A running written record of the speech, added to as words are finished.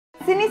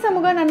Cine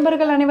சமூக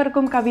நண்பர்கள்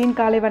அனைவருக்கும் கவியின்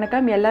காலை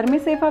வணக்கம். எல்லாருமே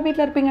சேஃபா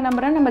வீட்டில் இருப்பீங்க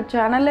நம்புறேன். நம்ம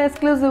சேனல்ல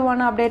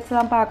எக்ஸ்க்ளூசிவான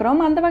அப்டேட்ஸ்லாம் பார்க்குறோம்.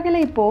 அந்த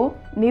வகையில் இப்போ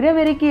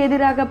நிறவெறிக்கு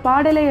எதிராக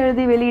பாடலை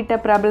எழுதி வெளியிட்ட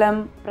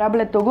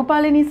பிரபல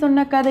தொகுப்பாளினி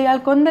சொன்ன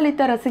கதையால்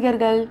கொந்தளித்த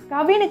ரசிகர்கள்,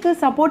 கவினுக்கு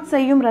சப்போர்ட்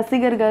செய்யும்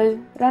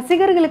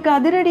ரசிகர்களுக்கு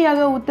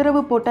அதிரடியாக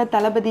உத்தரவு போட்ட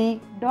தளபதி,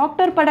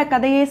 டாக்டர் பட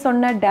கதையை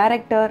சொன்ன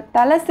டைரக்டர்,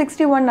 தல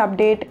 61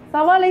 அப்டேட்,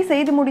 சவாலை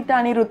செய்து முடித்த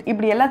அனிருத்,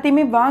 இப்படி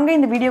எல்லாத்தையுமே வாங்க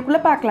இந்த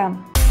வீடியோக்குள்ள பார்க்கலாம்.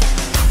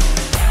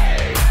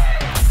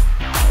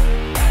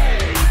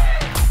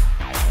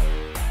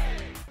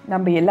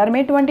 நம்ம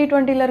எல்லாருமே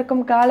 2020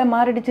 இருக்கும் காலம்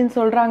மாறிடுச்சுன்னு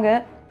சொல்றாங்க.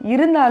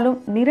 இருந்தாலும்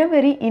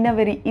நிறவெறி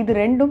இனவெறி இது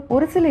ரெண்டும்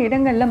ஒரு சில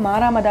இடங்கள்ல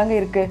மாறாம தாங்க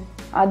இருக்கு.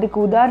 அதுக்கு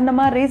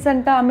உதாரணமா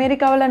ரீசெண்டா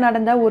அமெரிக்காவில்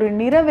நடந்த ஒரு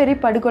நிறவெறி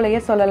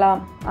படுகொலையை சொல்லலாம்.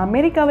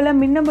 அமெரிக்காவில்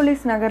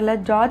மின்னபோலிஸ் நகர்ல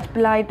ஜார்ஜ்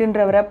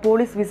பிளாய்ட்ன்றவரை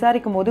போலீஸ்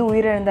விசாரிக்கும் போது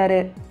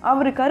உயிரிழந்தாரு.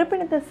 அவர்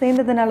கருப்பினத்தை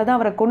சேர்ந்ததுனாலதான்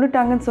அவரை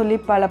கொன்னுட்டாங்கன்னு சொல்லி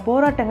பல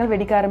போராட்டங்கள்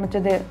வெடிக்க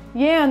ஆரம்பிச்சது.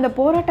 ஏன் அந்த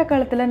போராட்ட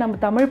காலத்துல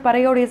நம்ம தமிழ்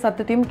பறையோடைய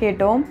சத்தத்தையும்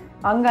கேட்டோம்.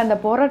 அங்க அந்த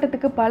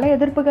போராட்டத்துக்கு பல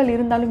எதிர்ப்புகள்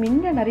இருந்தாலும்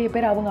இங்க நிறைய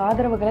பேர் அவங்க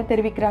ஆதரவுகளை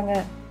தெரிவிக்கிறாங்க.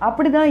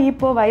 அப்படிதான்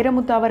இப்போ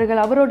வைரமுத்து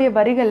அவர்கள் அவருடைய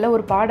வரிகள்ல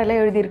ஒரு பாடலை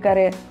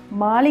எழுதியிருக்காரு.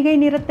 மாளிகை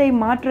நிறத்தை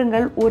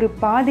மாற்றுங்கள், ஒரு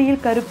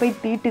பாதியில் கருப்பை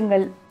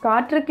தீட்டுங்கள்,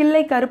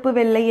 காற்றுக்கில்லை கருப்பு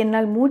வெள்ளை,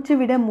 என்னால் மூச்சு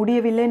விட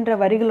முடியவில்லை என்ற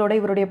வரிகளோட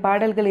இவருடைய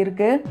பாடல்கள்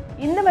இருக்கு.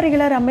 இந்த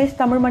வரிகளை ரமேஷ்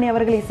தமிழ்மணி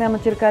அவர்கள்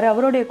இசையமைச்சிருக்காரு.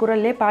 அவருடைய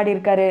குரல்லே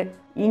பாடியிருக்காரு.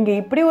 இங்க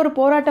இப்படி ஒரு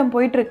போராட்டம்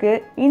போயிட்டு இருக்கு.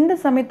 இந்த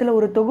சமயத்துல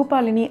ஒரு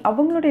தொகுப்பாளினி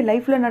அவங்களுடைய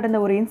லைஃப்ல நடந்த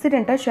ஒரு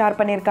இன்சிடென்ட்டை ஷேர்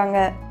பண்ணியிருக்காங்க.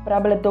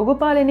 பிரபல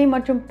தொகுப்பாளினி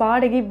மற்றும்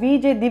பாடகி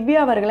விஜே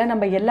திவ்யா அவர்களை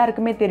நம்ம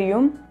எல்லாருக்குமே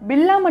தெரியும்.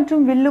 பில்லா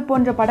மற்றும் வில்லு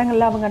போன்ற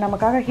படங்கள்ல அவங்க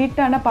நமக்காக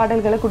ஹிட்டான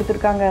பாடல்களை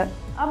கொடுத்துருக்காங்க.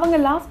 அவங்க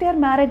லாஸ்ட்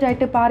இயர் மேரேஜ்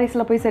ஆயிட்டு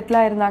பாரிஸ்ல போய் செட்டில்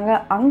ஆயிருந்தாங்க.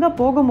 அங்க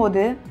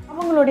போகும்போது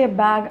அவங்களுடைய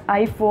பேக்,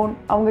 ஐபோன்,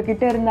 அவங்க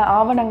கிட்ட இருந்த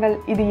ஆவணங்கள்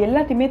இது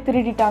எல்லாத்தையுமே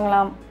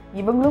திருடிட்டாங்களாம்.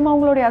 இவங்களும்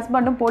அவங்களுடைய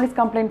ஹஸ்பண்டும் போலீஸ்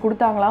கம்ப்ளைண்ட்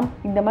கொடுத்தாங்களாம்.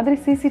 இந்த மாதிரி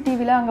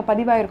சிசிடிவில அங்கே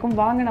பதிவாயிருக்கும்,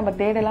 வாங்க நம்ம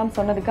தேடலாம்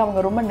சொன்னதுக்கு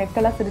அவங்க ரொம்ப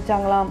நெக்கலா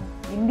சிரிச்சாங்களாம்.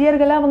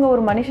 இந்தியர்களை அவங்க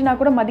ஒரு மனுஷனா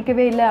கூட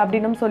மதிக்கவே இல்லை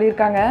அப்படின்னு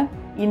சொல்லியிருக்காங்க.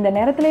 இந்த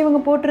நேரத்தில் இவங்க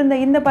போட்டிருந்த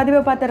இந்த பதிவை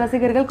பார்த்த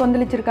ரசிகர்கள்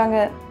கொந்தளிச்சிருக்காங்க.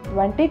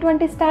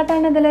 2020 ஸ்டார்ட்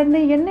ஆனதுல இருந்து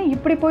என்ன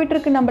இப்படி போயிட்டு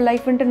இருக்கு நம்ம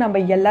லைஃப்ன்ட்டு நம்ம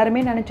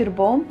எல்லாருமே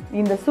நினைச்சிருப்போம்.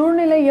 இந்த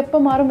சூழ்நிலை எப்போ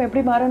மாறும்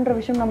எப்படி மாறும்ன்ற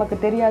விஷயம் நமக்கு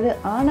தெரியாது.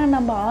 ஆனா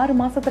நம்ம 6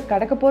 மாசத்தை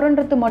கடக்க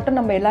போறோன்றது மட்டும்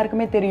நம்ம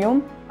எல்லாருக்குமே தெரியும்.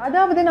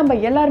 அதாவது நம்ம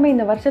எல்லாருமே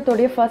இந்த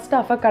வருஷத்தோடைய ஃபர்ஸ்ட்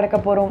ஹாஃபை கடக்க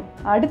போறோம்.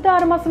 அடுத்த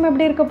 6 மாசம்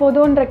எப்படி இருக்க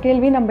போதோன்ற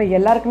கேள்வி நம்ம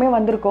எல்லாருக்குமே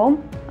வந்திருக்கோம்.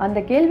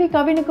 அந்த கேள்வி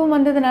கவினுக்கும்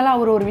வந்ததுனால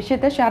அவர் ஒரு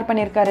விஷயத்த ஷேர்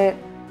பண்ணியிருக்காரு.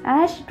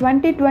 ஆஷ்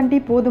 2020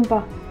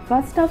 போதும்பா,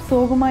 ஃபர்ஸ்ட் ஹாஃப்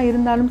சோகமா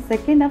இருந்தாலும்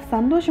செகண்ட் ஹாஃப்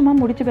சந்தோஷமா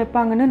முடிச்சு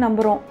வைப்பாங்கன்னு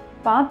நம்புறோம்,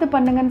 பார்த்து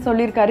பண்ணுங்கன்னு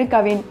சொல்லியிருக்காரு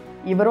கவின்.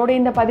 இவரோட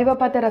இந்த பதிவை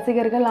பார்த்த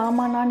ரசிகர்கள்,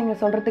 ஆமாண்ணா நீங்க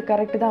சொல்றது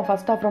கரெக்ட் தான்,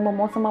 ஃபர்ஸ்ட் ஹாஃப் ரொம்ப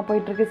மோசமா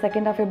போயிட்டு இருக்கு,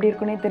 செகண்ட் ஹாஃப் எப்படி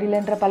இருக்குன்னே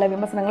தெரியலன்ற பல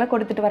விமர்சனங்களை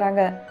கொடுத்துட்டு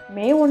வராங்க.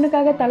 மே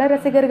 1க்காக தல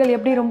ரசிகர்கள்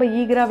எப்படி ரொம்ப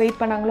ஈகரா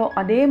வெயிட் பண்ணாங்களோ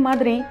அதே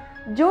மாதிரி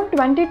ஜூன்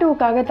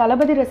 22க்காக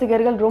தளபதி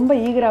ரசிகர்கள் ரொம்ப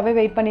ஈகராகவே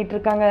வெயிட் பண்ணிட்டு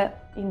இருக்காங்க.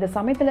 இந்த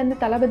சமயத்துலேருந்து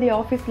தளபதி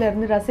ஆஃபீஸ்ல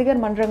இருந்து ரசிகர்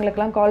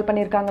மன்றங்களுக்கெல்லாம் கால்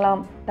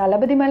பண்ணியிருக்காங்களாம்.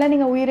 தளபதி மேலே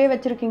நீங்கள் உயிரே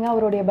வச்சிருக்கீங்க,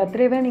 அவருடைய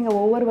பர்த்டேவை நீங்கள்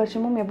ஒவ்வொரு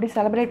வருஷமும் எப்படி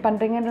செலிப்ரேட்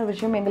பண்ணுறீங்கன்ற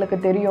விஷயம் எங்களுக்கு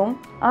தெரியும்.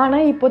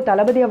 ஆனால் இப்போ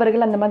தளபதி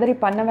அவர்கள் அந்த மாதிரி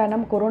பண்ண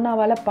வேணாம்,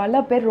 கொரோனாவால்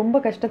பல பேர் ரொம்ப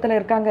கஷ்டத்தில்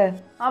இருக்காங்க,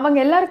 அவங்க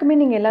எல்லாருக்குமே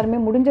நீங்கள்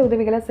எல்லாருமே முடிஞ்ச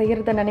உதவிகளை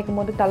செய்யறத நினைக்கும்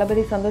போது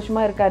தளபதி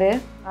சந்தோஷமா இருக்காரு.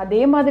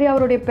 அதே மாதிரி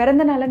அவருடைய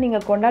பிறந்த நாளை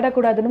நீங்கள்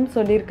கொண்டாடக்கூடாதுன்னு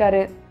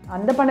சொல்லியிருக்காரு.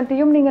 அந்த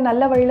பணத்தையும் நீங்க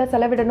நல்ல வழியில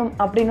செலவிடணும்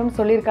அப்படின்னு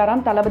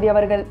சொல்லியிருக்காராம் தளபதி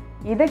அவர்கள்.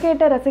 இதை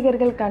கேட்ட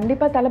ரசிகர்கள்,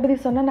 கண்டிப்பா தளபதி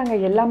சொன்னா நாங்க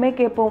எல்லாமே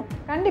கேட்போம்,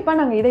 கண்டிப்பா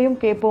நாங்க இதையும்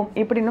கேட்போம்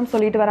இப்படின்னு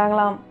சொல்லிட்டு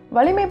வராங்களாம்.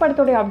 வலிமை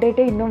படத்தோடைய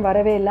அப்டேட்டே இன்னும்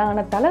வரவே இல்லை.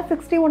 ஆனா தல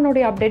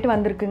 61 அப்டேட்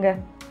வந்திருக்குங்க.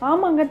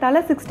 ஆமாங்க,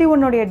 தல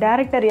 61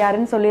 டைரக்டர்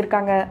யாருன்னு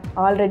சொல்லியிருக்காங்க.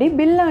 ஆல்ரெடி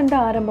பில்லா அண்ட்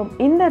ஆரம்பம்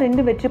இந்த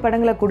 2 வெற்றி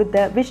படங்களை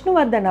கொடுத்த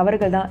விஷ்ணுவர்தன்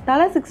அவர்கள் தான்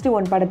தல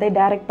 61 படத்தை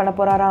டைரக்ட் பண்ண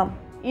போறாராம்.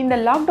 இந்த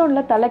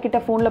லாக்டவுன்ல தலை கிட்ட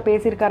போன்ல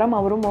பேசியிருக்காராம்.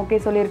 அவரும் ஓகே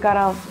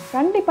சொல்லியிருக்காராம்.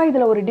 கண்டிப்பா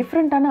இதுல ஒரு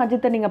டிஃப்ரெண்டான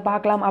அஜித்தை நீங்க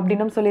பார்க்கலாம்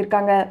அப்படின்னு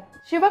சொல்லியிருக்காங்க.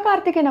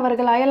 சிவகார்த்திகேயன்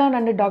அவர்கள் அயலான்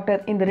அண்ட் டாக்டர்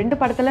இந்த 2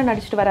 படத்துல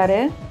நடிச்சிட்டு வராரு.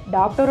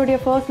 டாக்டருடைய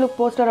ஃபர்ஸ்ட் லுக்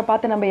போஸ்டரை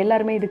பார்த்து நம்ம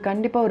எல்லாருமே இது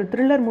கண்டிப்பா ஒரு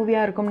த்ரில்லர்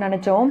மூவியா இருக்கும்னு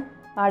நினைச்சோம்.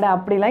 ஆட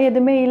அப்படிலாம்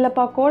எதுவுமே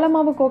இல்லப்பா.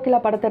 கோலமாவு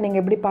கோகிலா படத்தை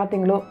நீங்க எப்படி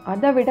பார்த்தீங்களோ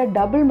அதை விட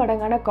டபுள்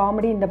மடங்கான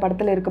காமெடி இந்த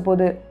படத்துல இருக்க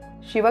போகுது.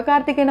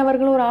 சிவகார்த்திகேயன்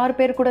அவர்கள் ஒரு 6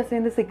 பேர் கூட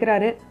சேர்ந்து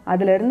சிக்கிறாரு.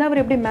 அதுல இருந்து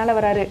அவர் எப்படி மேலே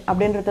வராரு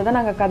அப்படின்றத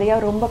நாங்கள் கதையா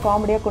ரொம்ப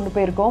காமெடியா கொண்டு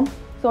போயிருக்கோம்.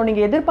 ஸோ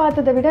நீங்கள்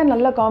எதிர்பார்த்ததை விட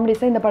நல்ல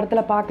காமெடிஸை இந்த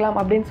படத்தில் பார்க்கலாம்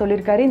அப்படின்னு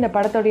சொல்லியிருக்காரு இந்த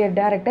படத்துடைய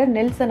டைரக்டர்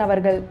நெல்சன்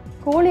அவர்கள்.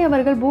 கோலி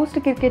அவர்கள் பூஸ்ட்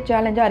கிரிக்கெட்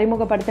சேலஞ்சை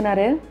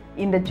அறிமுகப்படுத்தினாரு.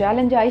 இந்த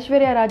சேலஞ்சை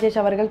ஐஸ்வர்யா ராஜேஷ்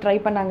அவர்கள் ட்ரை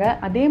பண்ணாங்க.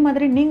 அதே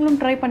மாதிரி நீங்களும்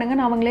ட்ரை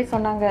பண்ணுங்கன்னு அவங்களே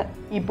சொன்னாங்க.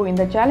 இப்போ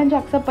இந்த சேலஞ்சை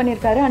அக்செப்ட்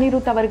பண்ணியிருக்காரு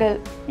அனிருத் அவர்கள்.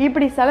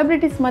 இப்படி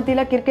செலிபிரிட்டிஸ்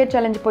மத்தியில் கிரிக்கெட்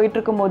சேலஞ்ச் போயிட்டு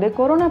இருக்கும் போது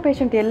கொரோனா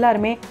பேஷண்ட்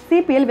எல்லாருமே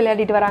சிபிஎல்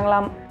விளையாடிட்டு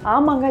வராங்களாம்.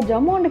 ஆமாங்க,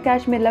 ஜம்மு அண்ட்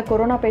காஷ்மீர்ல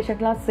கொரோனா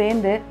பேஷண்ட்லாம்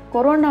சேர்ந்து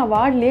கொரோனா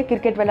வார்ட்லயே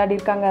கிரிக்கெட் விளையாடி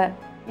இருக்காங்க.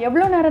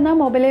 எவ்வளோ நேரம் தான்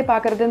மொபைலே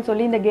பார்க்கறதுன்னு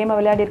சொல்லி இந்த கேமை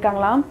விளையாடி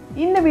இருக்காங்களாம்.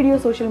 இந்த வீடியோ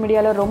சோஷியல்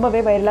மீடியாவில் ரொம்பவே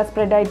வைரலாக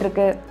ஸ்ப்ரெட் ஆகிட்டு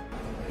இருக்கு.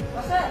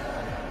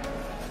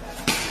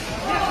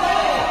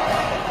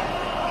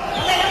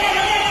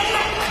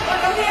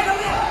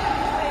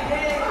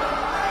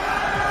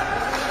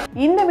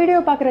 இந்த வீடியோ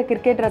பார்க்குற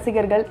கிரிக்கெட்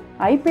ரசிகர்கள்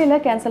ஐபிஎல்ல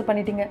கேன்சல்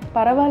பண்ணிட்டீங்க,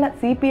 பரவாயில்ல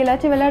சிபிஎல்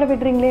ஆச்சு விளையாட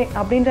விடுறீங்களே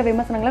அப்படின்ற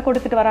விமர்சனங்களை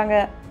கொடுத்துட்டு வராங்க.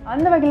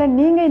 அந்த வகையில்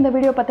நீங்கள் இந்த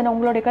வீடியோ பற்றின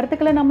உங்களுடைய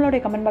கருத்துக்களை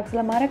நம்மளுடைய கமெண்ட்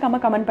பாக்ஸில்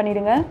மறக்காம கமெண்ட்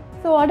பண்ணிடுங்க.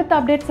 ஸோ அடுத்த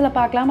அப்டேட்ஸில்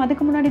பார்க்கலாம்.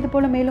 அதுக்கு முன்னாடி இது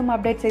போல மேலும்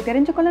அப்டேட்ஸை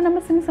தெரிஞ்சுக்கொள்ள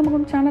நம்ம சினி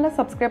சமூகம் சேனலை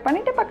சப்ஸ்கிரைப்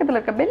பண்ணிட்டு பக்கத்தில்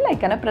இருக்க பெல்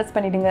ஐக்கானை ப்ரெஸ்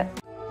பண்ணிடுங்க.